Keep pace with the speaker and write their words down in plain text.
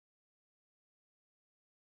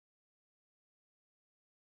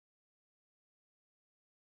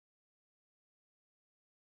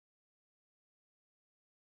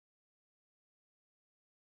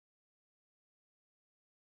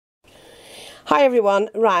Hi everyone,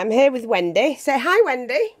 right, I'm here with Wendy. Say hi,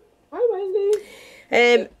 Wendy. Hi, Wendy.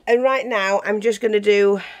 And right now I'm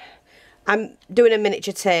doing a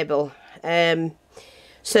miniature table.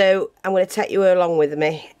 So I'm going to take you along with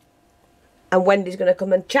me. And Wendy's going to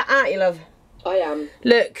come and chat, aren't you, love? I am.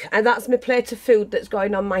 Look, and that's my plate of food that's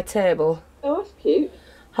going on my table. Oh, that's cute.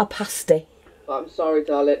 Her pasty. I'm sorry,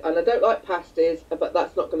 darling, and I don't like pasties, but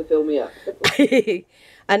that's not going to fill me up.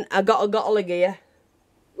 And I got a bottle of gear.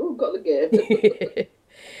 Oh, got the gear.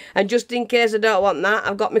 And just in case I don't want that,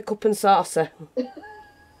 I've got my cup and saucer.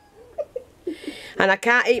 And I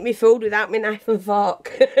can't eat my food without my knife and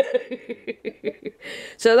fork.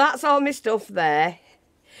 So that's all my stuff there.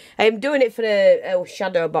 I'm doing it for a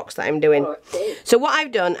shadow box that I'm doing. Right, cool. So what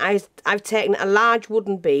I've done, I've taken a large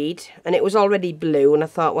wooden bead, and it was already blue, and I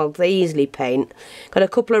thought, well, they easily paint. Got a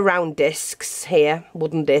couple of round discs here,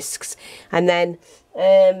 wooden discs, and then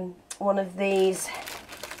one of these,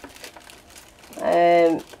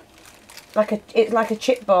 it's like a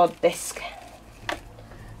chipboard disc.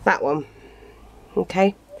 That one.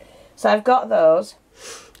 Okay. So I've got those,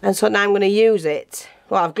 and so now I'm going to use it.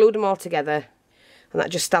 Well, I've glued them all together. And that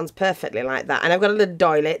just stands perfectly like that. And I've got a little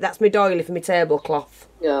doily. That's my doily for my tablecloth.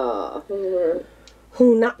 Ah. Oh,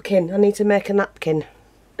 napkin. I need to make a napkin.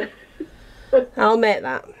 I'll make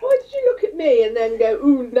that. Why did you look at me and then go,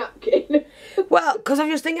 ooh, napkin? Well, because I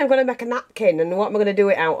was just thinking I'm going to make a napkin. And what am I going to do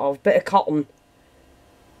it out of? Bit of cotton.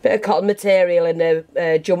 Bit of cotton material and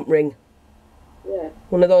a jump ring. Yeah.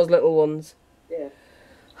 One of those little ones. Yeah.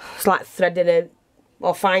 It's like threading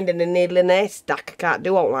or finding a needle in a haystack. I can't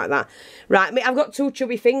do all like that. Right, I've got two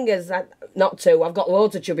chubby fingers. Not two, I've got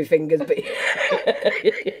loads of chubby fingers. But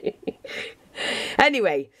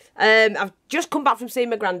anyway, I've just come back from seeing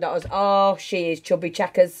my granddaughters. Oh, she is chubby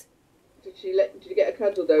checkers. Did you get a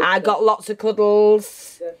cuddle though? I got lots of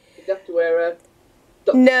cuddles. Yeah. Did you have to wear a...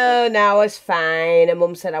 No, I was fine. And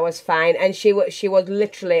Mum said I was fine. And she was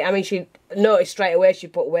literally, I mean, she noticed straight away she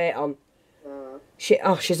put weight on.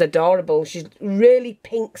 She's adorable. She's really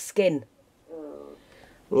pink skin. Oh.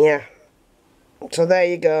 Yeah. So there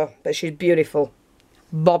you go. But she's beautiful.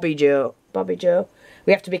 Bobby Joe. Bobby Joe.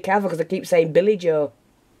 We have to be careful because I keep saying Billy Joe.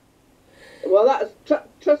 Well, that's...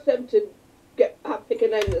 trust them to pick a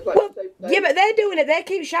name that's like... Well, so yeah, but they're doing it. They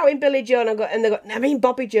keep shouting Billy Joe and they go, I mean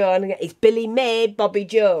Bobby Joe. And I go, it's Billy May, Bobby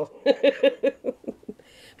Joe.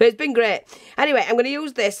 But it's been great. Anyway, I'm going to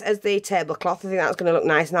use this as the tablecloth. I think that's going to look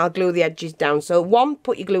nice, and I'll glue the edges down. So one,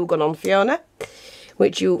 put your glue gun on, Fiona,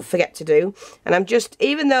 which you forget to do. And I'm just,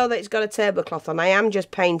 even though that it's got a tablecloth on, I am just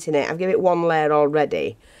painting it. I've given it one layer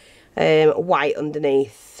already, white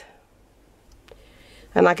underneath.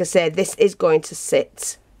 And like I said, this is going to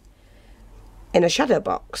sit in a shadow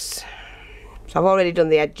box. So I've already done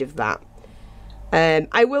the edge of that.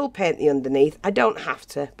 I will paint the underneath. I don't have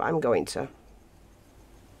to, but I'm going to.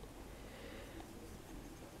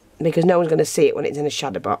 Because no one's going to see it when it's in a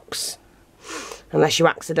shadow box. Unless you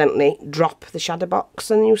accidentally drop the shadow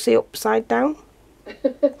box and you see upside down.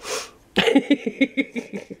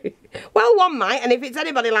 Well, one might, and if it's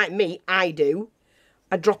anybody like me, I do.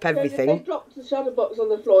 I drop everything. If they drop the shadow box on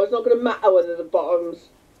the floor, it's not going to matter whether the bottom's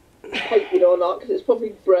painted or not, because it's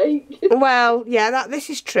probably break. Well, yeah,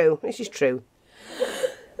 this is true. This is true.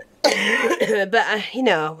 But, you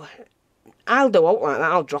know, I'll do all like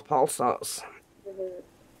that. I'll drop all sorts.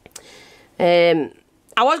 I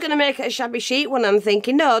was going to make it a shabby chic one. I'm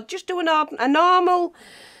thinking, no, just do a normal,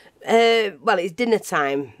 well, it's dinner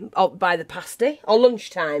time by the pasty, or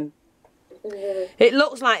lunchtime. It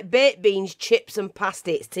looks like baked beans, chips and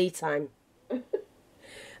pasty. It's tea time.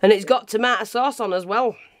 And it's got tomato sauce on as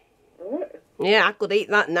well. Yeah, I could eat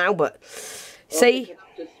that now, but see.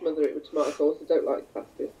 Just smother it with tomato sauce. I don't like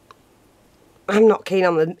pasty. I'm not keen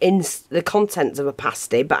on the contents of a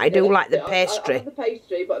pasty, but I do like the pastry. I like the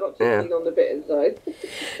pastry, but I'm not too keen on the bit inside.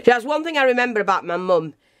 That's one thing I remember about my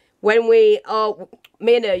mum. When me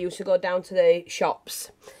and her used to go down to the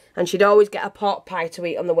shops, and she'd always get a pork pie to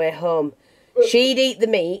eat on the way home. She'd eat the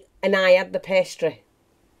meat, and I had the pastry.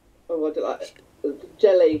 Oh, I do like the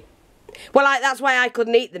jelly. Well, that's why I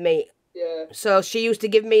couldn't eat the meat. Yeah. So she used to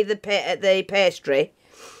give me the pastry.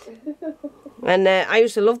 And I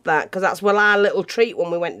used to love that, because that's our little treat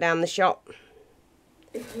when we went down the shop.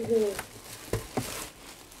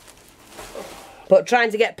 But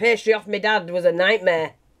trying to get pastry off my dad was a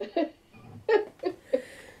nightmare.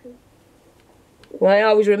 Well, I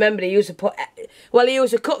always remember he used to he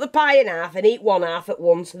used to cut the pie in half and eat one half at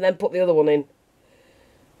once and then put the other one in.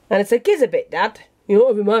 And I said, "Giz a bit, Dad. You're not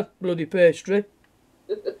having my bloody pastry."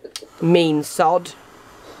 Mean sod.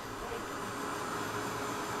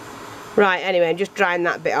 Right, anyway, I'm just drying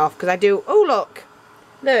that bit off because I do... Oh, look.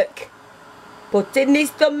 Look. Put in his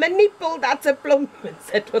thumb and he pulled out a plum and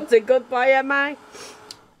said, what a good boy am I.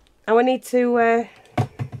 And I need to,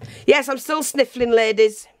 yes, I'm still sniffling,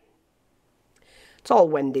 ladies. It's all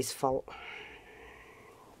Wendy's fault.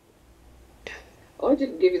 I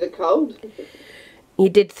didn't give you the code. You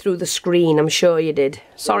did through the screen, I'm sure you did.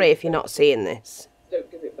 Sorry if you're not seeing this. Don't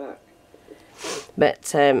give it back.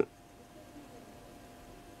 But, I'm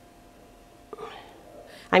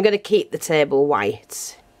going to keep the table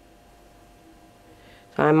white.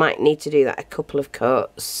 So I might need to do that a couple of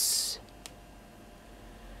coats.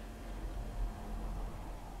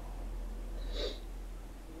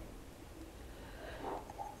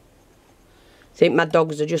 I think my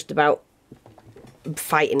dogs are just about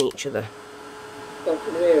fighting each other.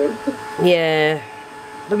 Yeah,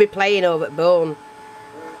 they'll be playing over at Bone.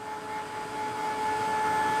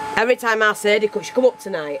 Every time I say she come up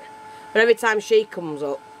tonight, but every time she comes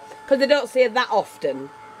up, because they don't see her that often,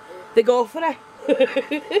 they go for her.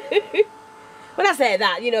 When I say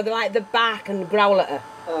that, you know, they like the bark and growl at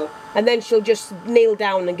her. And then she'll just kneel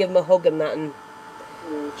down and give them a hug and that, and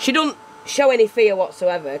she don't show any fear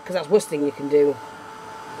whatsoever, because that's the worst thing you can do.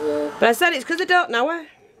 But I said it's because they don't know her.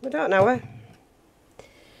 They don't know her.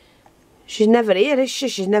 She's never here, is she?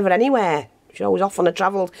 She's never anywhere. She's always off on a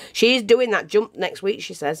travel. She is doing that jump next week,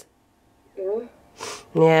 she says.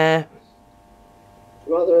 Yeah.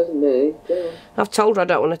 Rather than me. Yeah. I've told her I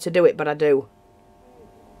don't want her to do it, but I do.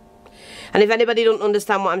 And if anybody don't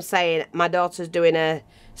understand what I'm saying, my daughter's doing a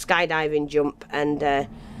skydiving jump, and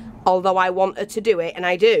although I want her to do it, and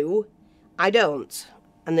I do, I don't.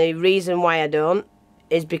 And the reason why I don't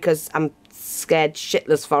is because I'm scared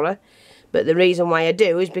shitless for her. But the reason why I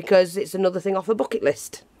do is because it's another thing off her bucket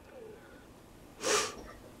list.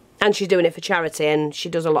 And she's doing it for charity, and she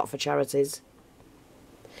does a lot for charities.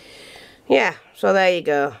 Yeah, so there you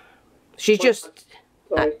go. She's just...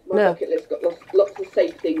 Sorry, my bucket list got lots of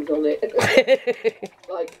safe things on it.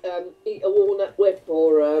 Like, eat a walnut whip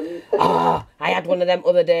or... Oh, I had one of them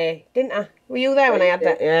other day, didn't I? Were you there when I had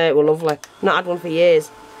that? Yeah, it was lovely. Not had one for years.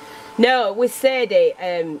 No, with Sadie,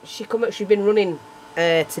 she's been running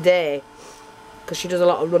today, because she does a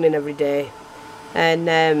lot of running every day.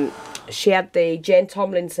 And she had the Jane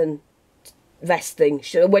Tomlinson vest thing.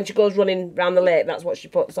 When she goes running round the lake, that's what she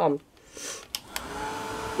puts on.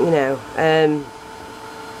 You know,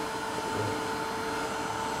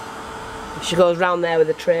 she goes round there with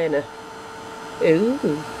a trainer. Ooh.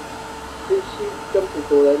 Who's she jumping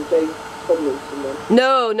for then? Jane Tomlinson then?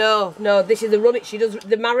 No. This is the running. She does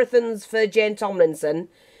the marathons for Jane Tomlinson.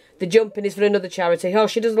 The jumping is for another charity. Oh,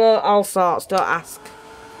 she does all sorts. Don't ask.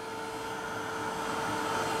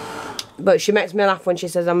 But she makes me laugh when she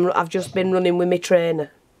says, "I've just been running with my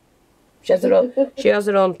trainer." She has her own. She has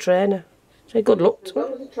her own trainer. So good luck to her. As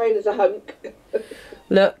long as the trainer's a hunk.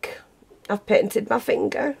 Look, I've painted my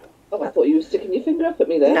finger. Oh, I thought you were sticking your finger up at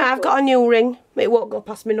me there. No, I've got a new ring. It won't go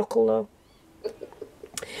past my knuckle though.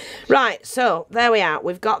 Right, so there we are.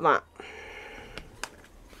 We've got that.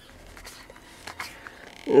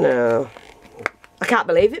 No, I can't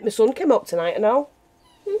believe it. My son came up tonight and all.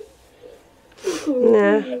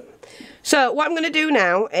 No. So what I'm going to do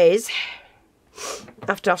now is,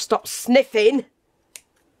 after I've stopped sniffing,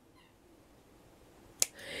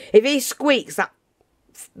 if he squeaks that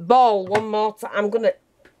ball one more time, I'm going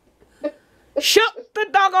to shut the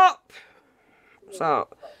dog up. So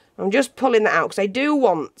I'm just pulling that out because I do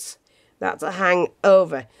want that to hang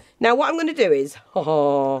over. Now what I'm going to do is,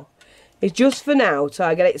 is just for now, till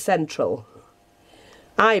I get it central,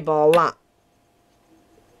 eyeball that.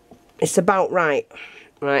 It's about right.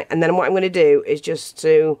 Right, and then what I'm going to do is just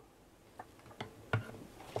to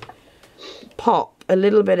pop a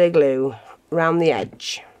little bit of glue around the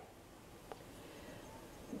edge.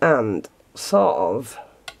 And sort of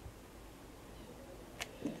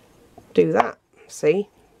do that, see?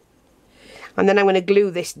 And then I'm going to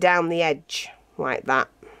glue this down the edge, like that.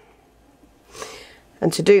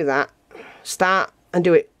 And to do that, start and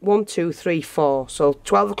do it 1, 2, 3, 4. So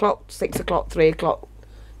 12 o'clock, 6 o'clock, 3 o'clock,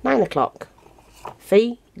 9 o'clock.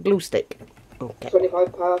 Fee, glue stick. Okay.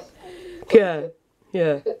 25 pass. Yeah,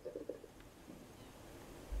 yeah.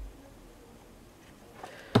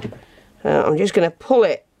 I'm just going to pull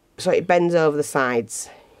it so it bends over the sides.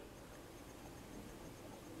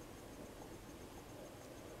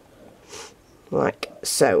 Like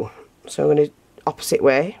so. So I'm going to opposite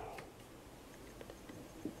way.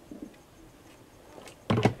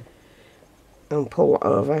 And pull it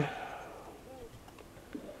over.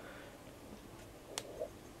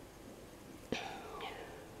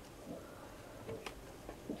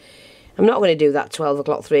 I'm not going to do that 12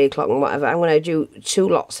 o'clock, 3 o'clock and whatever. I'm going to do 2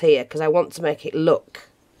 lots here because I want to make it look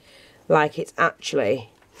like it's actually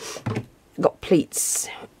got pleats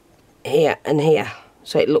here and here,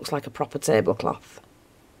 so it looks like a proper tablecloth.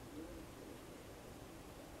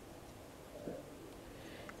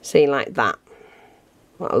 See, like that.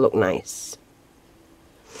 That'll look nice.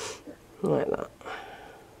 Like that.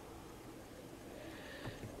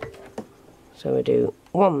 So we do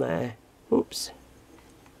one there, oops,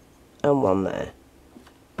 and one there.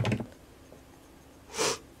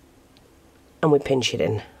 And we pinch it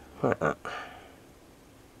in, like that.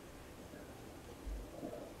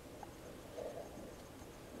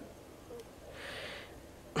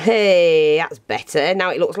 Hey, that's better.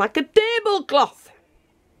 Now it looks like a tablecloth.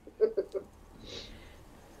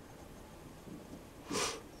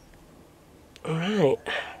 Right.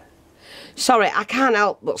 Sorry, I can't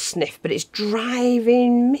help but sniff, but it's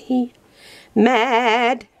driving me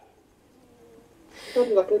mad.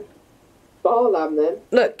 Sounds like a bar lamb then.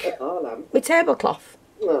 Look, A bar lamb. my tablecloth.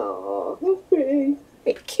 Aww, that's pretty.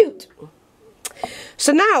 It's cute.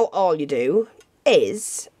 So now all you do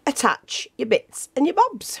is attach your bits and your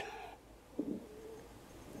bobs.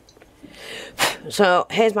 So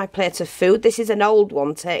here's my plate of food. This is an old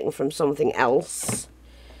one taken from something else.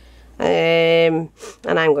 And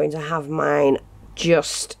I'm going to have mine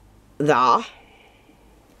just there.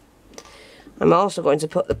 I'm also going to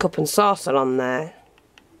put the cup and saucer on there.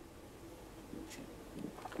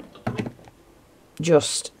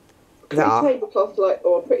 Just there. A tablecloth like,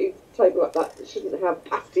 or a pretty table like that, it shouldn't have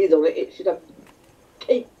pasties on it. It should have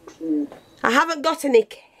cakes and... I haven't got any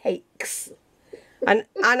cakes. And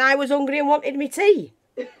I was hungry and wanted me tea.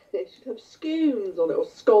 It should have scones on it, or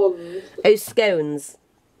scones. Oh, scones.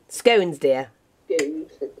 Scones, dear.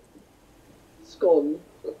 Scones. Scone.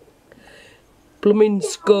 Blooming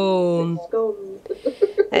scone. Scone.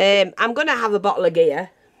 I'm going to have a bottle of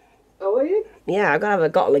gear. Oh, are you? Yeah, I've got to have a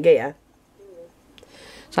bottle of gear.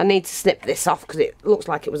 So I need to snip this off because it looks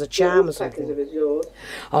like it was a charm or something. If it's yours.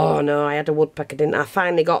 Oh no, I had a woodpecker, didn't I? I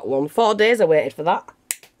finally got one. 4 days I waited for that.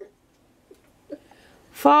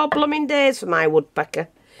 4 blooming days for my woodpecker.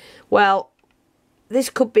 Well, this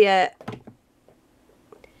could be a...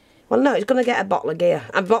 Well, no, it's going to get a bottle of gear.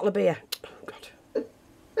 A bottle of beer. Oh, God.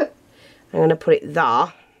 I'm going to put it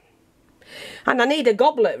there. And I need a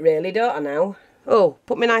goblet, really, don't I now? Oh,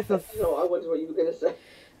 put my knife and... No, I wondered what you were going to say.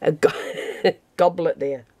 A goblet,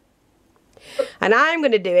 dear. And I'm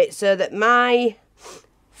going to do it so that my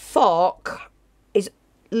fork is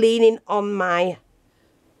leaning on my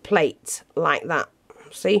plate, like that.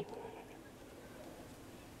 See?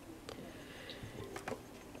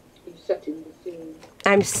 You're setting the scene.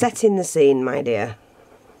 I'm setting the scene, my dear.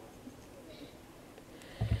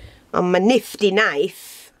 And my nifty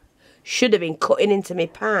knife should have been cutting into my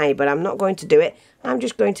pie, but I'm not going to do it. I'm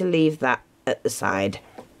just going to leave that at the side.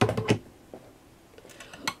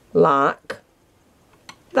 Like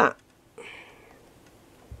that.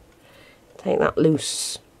 Take that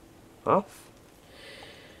loose off.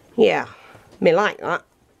 Yeah, me like that.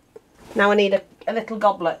 Now I need a little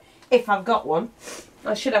goblet, if I've got one.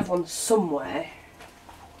 I should have one somewhere.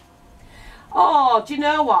 Oh, do you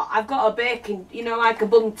know what? I've got a baking, you know, like a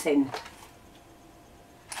bunting.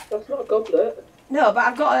 That's not a goblet. No, but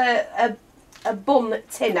I've got a bun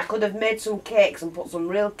tin. I could have made some cakes and put some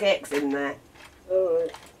real cakes in there.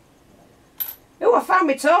 Alright. Oh, I found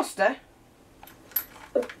my toaster.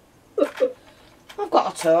 I've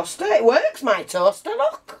got a toaster. It works, my toaster,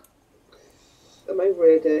 look. I'm over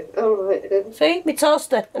here, dear. Alright then. See, my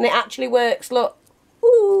toaster. And it actually works, look.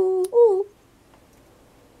 Ooh, ooh.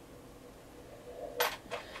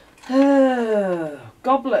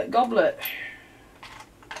 Goblet, goblet.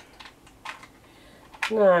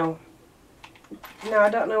 Now, I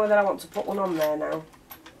don't know whether I want to put one on there now.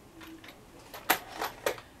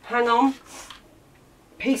 Hang on.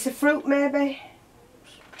 Piece of fruit, maybe?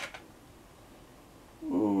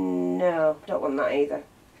 No, don't want that either.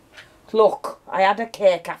 Look, I had a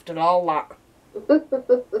cake after all that.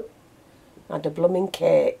 I had a blooming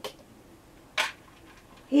cake.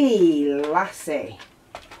 Hey, lassie.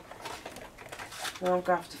 I'm going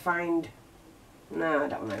to have to find... No, I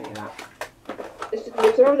don't want any of that.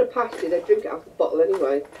 If they're having a pasty, they drink it out of the bottle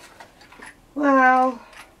anyway. Well,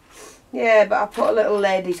 yeah, but I put a little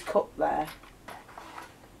lady's cup there.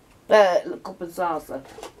 Little cup and saucer.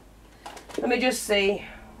 Let me just see.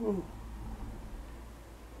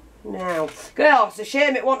 Now, girl, it's a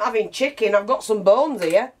shame it wasn't having chicken. I've got some bones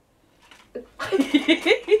here. Could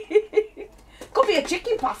be a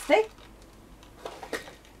chicken pasty.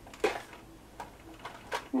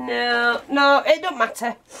 No, it don't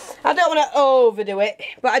matter. I don't want to overdo it,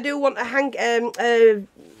 but I do want a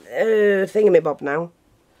thingamabob now.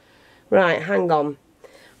 Right, hang on.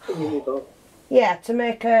 Yeah, to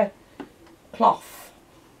make a cloth.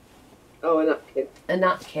 Oh, a napkin. A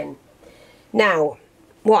napkin. Now,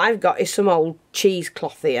 what I've got is some old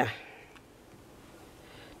cheesecloth here.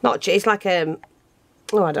 Not cheese, it's like oh,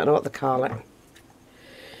 I don't know what they call it.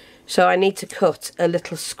 So I need to cut a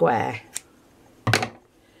little square.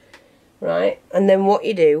 Right, and then what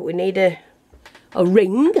you do, we need a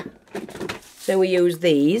ring. So we use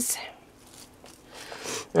these.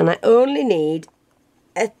 And I only need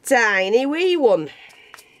a tiny wee one.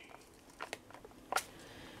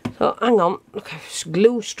 So hang on, look, there's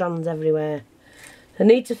glue strands everywhere. I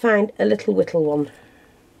need to find a little whittle one.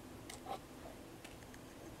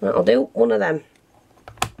 That'll do, one of them.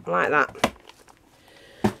 Like that.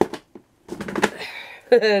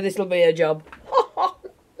 This'll be a job.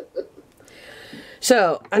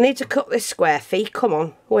 So, I need to cut this square, Fee. Come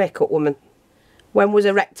on, wake up, woman. When was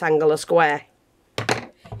a rectangle a square?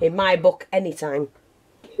 In my book, anytime.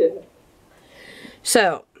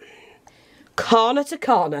 So, corner to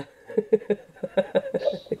corner.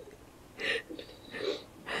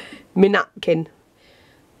 My napkin.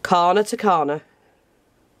 Corner to corner.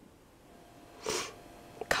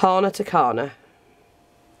 Corner to corner.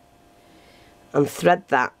 And thread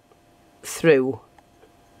that through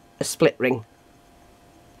a split ring.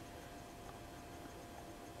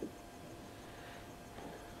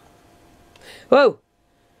 Whoa!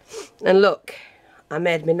 And look, I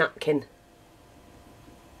made my napkin.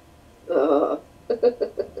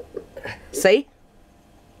 See?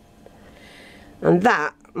 And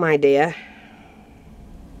that, my dear,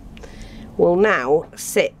 will now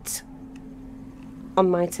sit on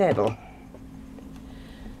my table.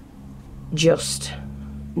 Just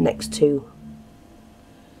next to.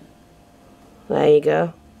 There you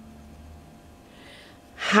go.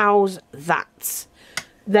 How's that?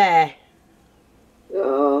 There.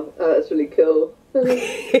 Oh, that's really cool. That's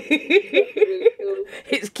really cool.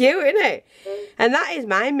 It's cute, isn't it? And that is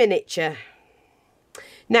my miniature.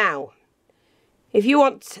 Now, if you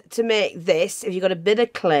want to make this, if you've got a bit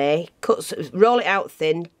of clay, roll it out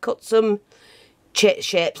thin, cut some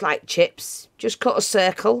shapes like chips, just cut a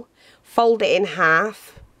circle, fold it in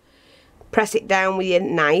half, press it down with your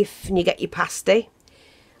knife and you get your pasty.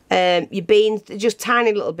 Your beans, just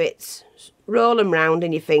tiny little bits, roll them round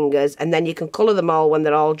in your fingers and then you can colour them all when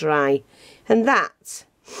they're all dry. And that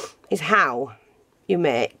is how you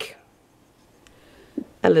make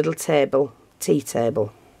a little table, tea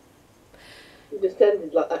table. You just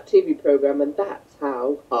ended like that TV programme and that's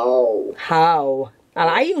how. Oh. How. And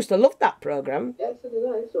I used to love that programme. Yes, so did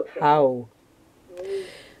I. How.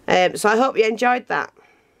 So I hope you enjoyed that.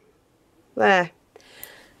 There.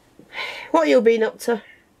 What have you been up to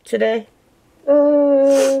today? Not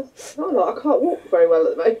a lot. I can't walk very well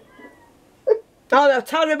at the moment. Oh no,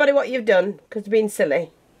 tell everybody what you've done, because you've been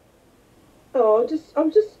silly. Oh,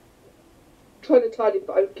 I'm just trying to tidy,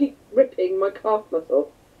 but I keep ripping my calf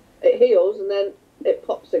muscle. It heals and then it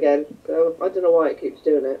pops again. So I don't know why it keeps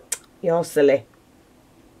doing it. You're silly.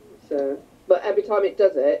 So, but every time it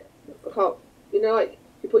does it, I can't. You know, like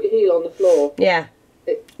you put your heel on the floor. Yeah.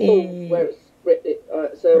 It pulls where it's ripped it.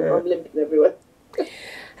 So I'm limping everywhere.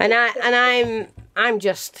 And I'm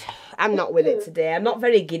not with it today. I'm not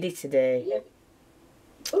very giddy today. Yeah.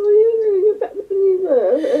 Oh, you're better than you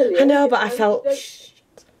were earlier. I know, but I felt. You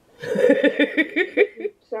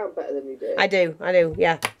sound better than you did. I do,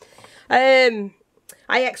 yeah. I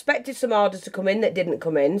expected some orders to come in that didn't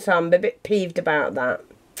come in, so I'm a bit peeved about that.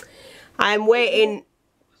 I'm waiting.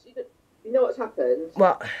 You know what's happened?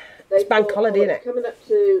 What? It's bank holiday, isn't it? Coming up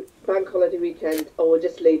to bank holiday weekend, or we'll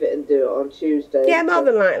just leave it and do it on Tuesday. Yeah, more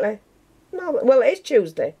than likely. No, well, it is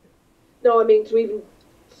Tuesday. No, I mean to even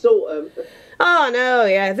sort them. Oh no,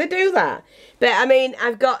 yeah, they do that. But I mean,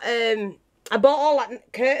 I've got I bought all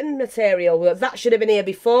that curtain material. That should have been here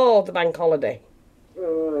before the bank holiday.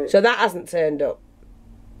 Right. So that hasn't turned up.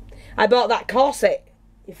 I bought that corset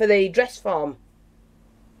for the dress form.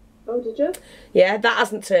 Oh, did you? Yeah, that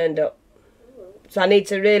hasn't turned up. So I need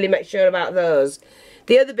to really make sure about those.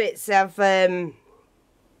 The other bits I'm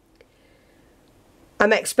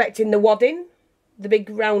expecting the wadding, the big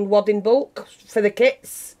round wadding bulk for the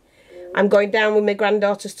kits. I'm going down with my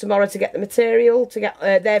granddaughters tomorrow to get the material, to get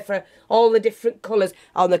there for all the different colours.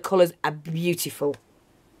 Oh, and the colours are beautiful.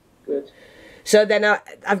 Good. So then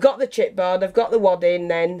I've got the chipboard, I've got the wadding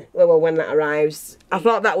then, well, when that arrives. I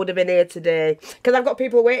thought that would have been here today. Because I've got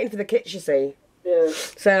people waiting for the kits, you see. Yeah.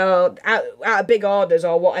 So out of big orders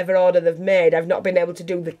or whatever order they've made, I've not been able to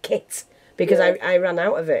do the kit because I ran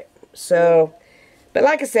out of it. So, but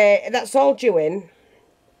like I say, that's all due in.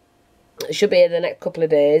 It should be here the next couple of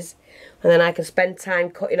days. And then I can spend time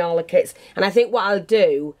cutting all the kits. And I think what I'll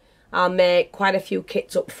do, I'll make quite a few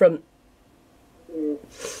kits up front.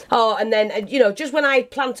 Oh, and then, you know, just when I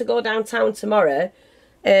plan to go downtown tomorrow,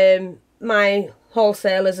 my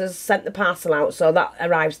wholesalers has sent the parcel out, so that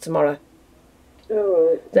arrives tomorrow. All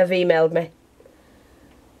right. They've emailed me.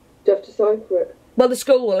 Do you have to sign for it? Well, the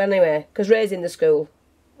school will anyway, because Ray's in the school.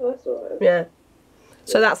 Oh, that's all right. Yeah.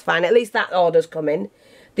 So that's fine. At least that order's coming.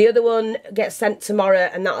 The other one gets sent tomorrow,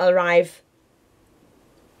 and that'll arrive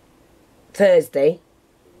Thursday.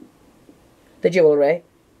 The jewellery.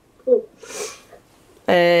 Cool.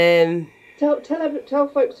 Tell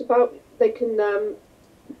folks about they can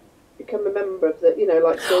become a member of the, you know,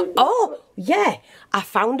 like. Oh yeah, I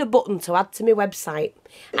found a button to add to my website,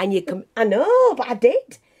 and you can. I know, but I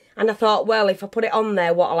did, and I thought, well, if I put it on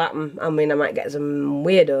there, what'll happen? I mean, I might get some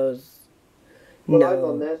weirdos. Well, no. I'm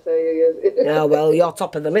on there, so you. Oh well, you're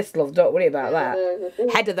top of the list, love. Don't worry about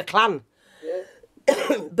that. Head of the clan. Yeah.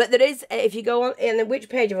 But there is, if you go on, and which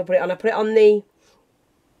page have I put it on? I put it on the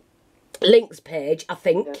links page, I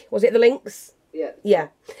think. Yeah. Was it the links? Yeah. Yeah.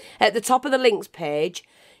 At the top of the links page,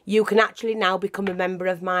 you can actually now become a member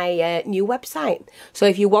of my new website. So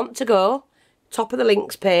if you want to go, top of the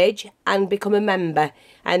links page and become a member,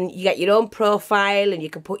 and you get your own profile, and you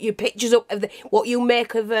can put your pictures up of what you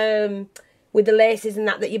make of with the laces and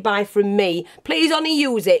that you buy from me. Please only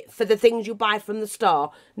use it for the things you buy from the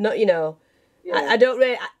store. Not, you know. Yeah. I don't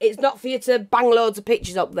really. It's not for you to bang loads of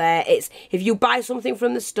pictures up there. It's if you buy something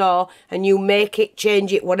from the store and you make it,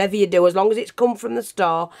 change it, whatever you do, as long as it's come from the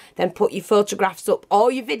store, then put your photographs up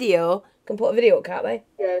or your video. Can put a video up, can't they?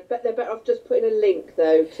 Yeah, but they're better off just putting a link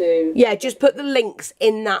though to. Yeah, just put the links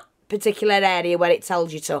in that particular area where it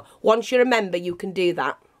tells you to. Once you're a member, you can do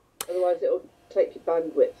that. Otherwise, it'll take your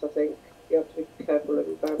bandwidth. I think you have to be careful of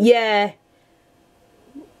your bandwidth. Yeah.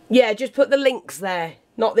 Yeah, just put the links there.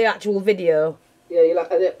 Not the actual video. Yeah, you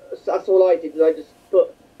like, and that's all I did. I just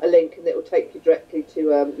put a link, and it will take you directly to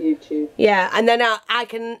YouTube. Yeah, and then I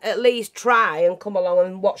can at least try and come along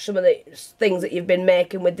and watch some of the things that you've been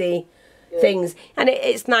making with the things, and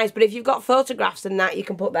it's nice. But if you've got photographs and that, you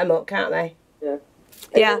can put them up, can't they? Yeah.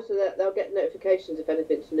 And yeah. Also, they'll get notifications if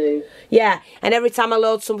anything's new. Yeah, and every time I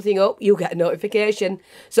load something up, you get a notification.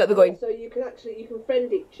 So they're going. So you can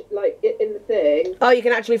friend each, like in the thing. Oh, you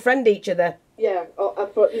can actually friend each other. Yeah,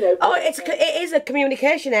 you know. Oh, it is a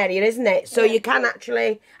communication area, isn't it? So you can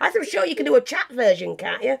actually. I'm sure you can do a chat version,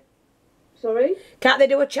 can't you? Sorry. Can't they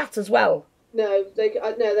do a chat as well? No,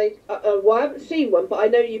 well, I haven't seen one, but I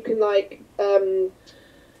know you can like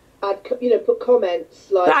add, you know, put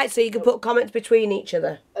comments like. Right, so you can put comments between each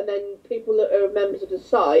other. And then people that are members of the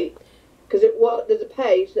site, because there's a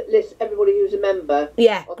page that lists everybody who's a member.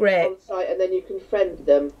 Yeah, great. On the site, and then you can friend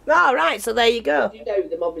them. Oh, right, so there you go. You know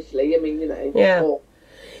them, obviously. I mean, you know. Yeah.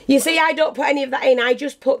 You see, I don't put any of that in. I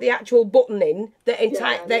just put the actual button in that it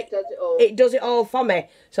does it all. It does it all for me.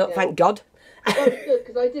 So thank God. Well, it's good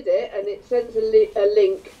because I did it, and it sends a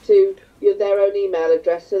link to their own email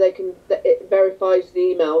address, so it verifies the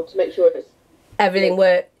email to make sure it's everything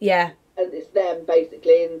works. Yeah. And it's them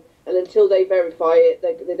basically, and until they verify it,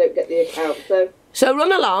 they don't get the account. So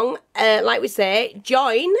run along, like we say,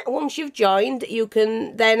 join. Once you've joined, you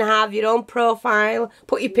can then have your own profile,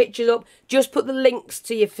 put your pictures up, just put the links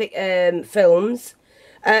to your films.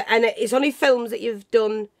 And it's only films that you've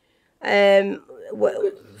done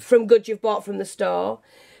from goods you've bought from the store.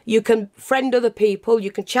 You can friend other people,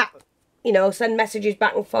 you can chat, you know, send messages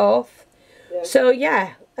back and forth. Yeah. So,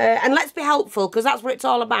 yeah, and let's be helpful, because that's what it's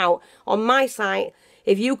all about. On my site,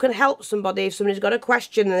 if you can help somebody, if somebody's got a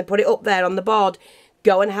question and they put it up there on the board,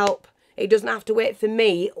 go and help. It doesn't have to wait for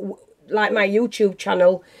me, like my YouTube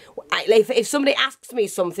channel. If somebody asks me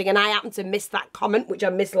something and I happen to miss that comment, which I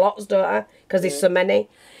miss lots, don't I? Because there's so many.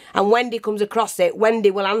 And Wendy comes across it, Wendy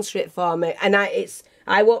will answer it for me. And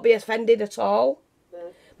I won't be offended at all. No.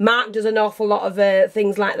 Mark does an awful lot of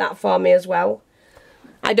things like that for me as well.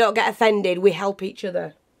 I don't get offended. We help each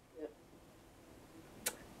other.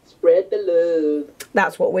 Spread the love.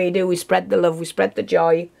 That's what we do. We spread the love, we spread the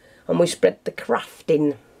joy, and we spread the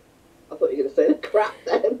crafting. I thought you were going to say the crap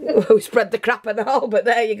then. We spread the crap and all, but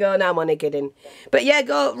there you go. Now I'm only kidding. But yeah,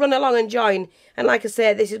 go run along and join. And like I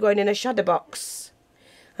say, this is going in a shadow box.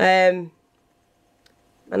 And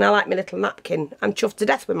I like my little napkin. I'm chuffed to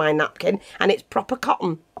death with my napkin, and it's proper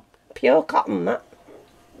cotton. Pure cotton, that.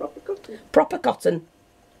 Proper cotton. Proper cotton.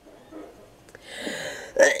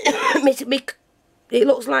 It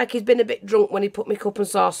looks like he's been a bit drunk when he put my cup and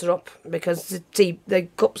saucer up, because the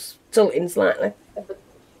cup's tilting slightly.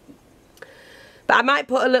 But I might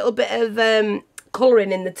put a little bit of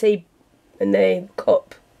colouring in the tea, in the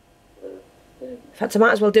cup. In fact, I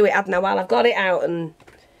might as well do it ad now while I've got it out. And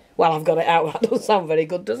while I've got it out, that doesn't sound very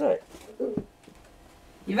good, does it?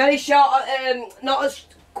 You're very short, not as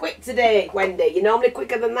quick today, Wendy. You're normally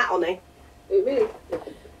quicker than that, honey. Who, me?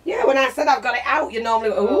 Yeah, when I said I've got it out, you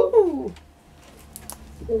normally ooh.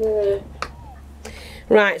 Yeah.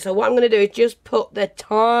 Right, so what I'm going to do is just put the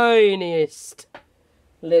tiniest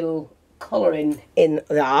little colouring in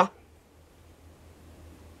there.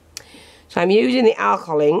 So I'm using the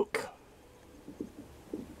alcohol ink.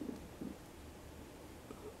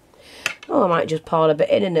 Oh, I might just pour a bit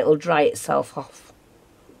in and it'll dry itself off.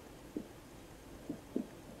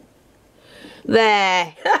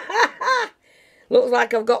 There. Looks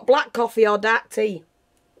like I've got black coffee or dark tea.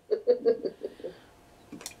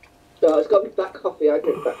 No, it's got to be black coffee. I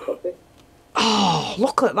drink black coffee. Oh,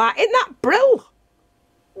 look at that. Isn't that brill?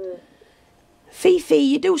 Mm. Fifi,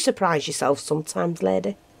 you do surprise yourself sometimes,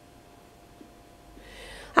 lady.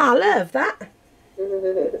 I love that.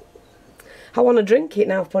 I want to drink it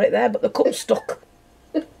now, I've put it there, but the cup's stuck.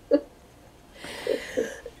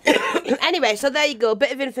 Anyway, so there you go,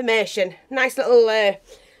 bit of information. Nice little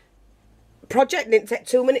project, didn't take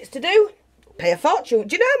 2 minutes to do. Pay a fortune.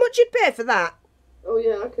 Do you know how much you'd pay for that? Oh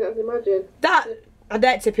yeah, I can imagine. That, I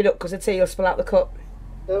don't tip it up because the tea will spill out the cup.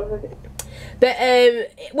 Alright. But,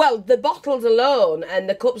 well, the bottles alone and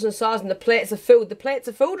the cups and saucers and the plates of food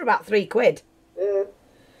are about £3. Yeah.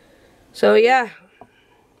 So, yeah,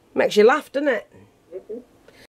 makes you laugh, doesn't it? Mm-hmm.